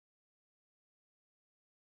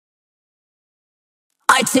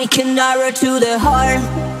take an arrow to the heart.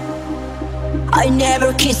 I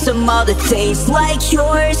never kissed a mother taste like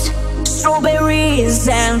yours. Strawberries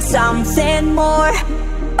and something more.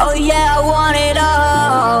 Oh yeah, I want it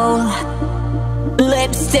all.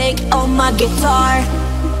 Lipstick on my guitar.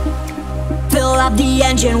 Fill up the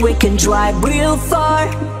engine, we can drive real far.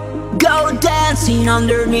 Go dancing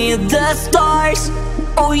underneath the stars.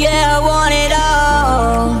 Oh yeah, I want it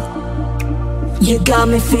all. You got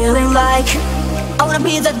me feeling like I wanna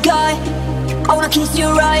be that guy. I wanna kiss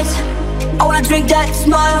your eyes. I wanna drink that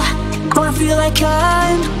smile. I wanna feel like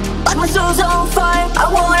my soul's on fire. I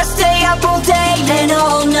wanna stay up all day and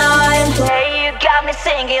all night. Hey, you got me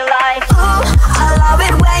singing like, ooh, I love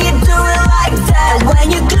it when you do it like that. When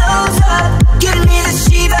you close up, give me the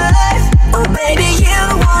shivers. Oh baby, you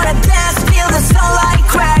wanna dance, feel the sunlight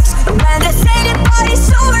cracks. And when they say the party's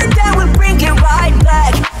over, then we bring it right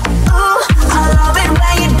back. Ooh, I love it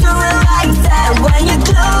when you do it like that. When you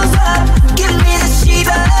close up, give me the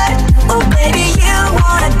shivers. Oh baby, you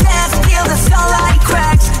wanna dance, feel the sunlight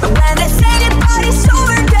cracks. And when they say the party's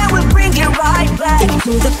over, then we bring it right back.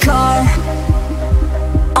 Into the car,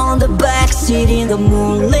 on the backseat in the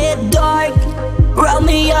moonlit dark. Roll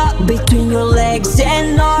me up between your legs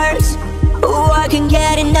and arms. Oh, I can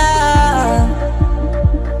get enough.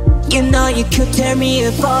 You know you could tear me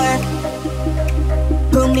apart.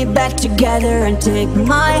 Put me back together and take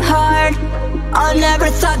my heart. I never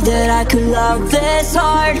thought that I could love this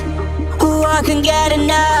hard. Oh, I can get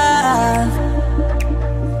enough.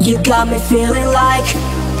 You got me feeling like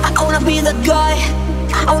I wanna be the guy.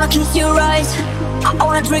 I wanna kiss your eyes. I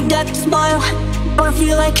wanna drink that smile. I wanna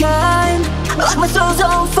feel like my soul's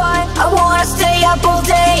on fire. I wanna stay up all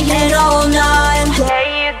day and all night.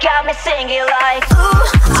 Hey, you got me singing like, ooh,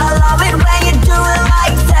 I love it when you do it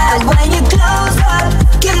like that. When you close up,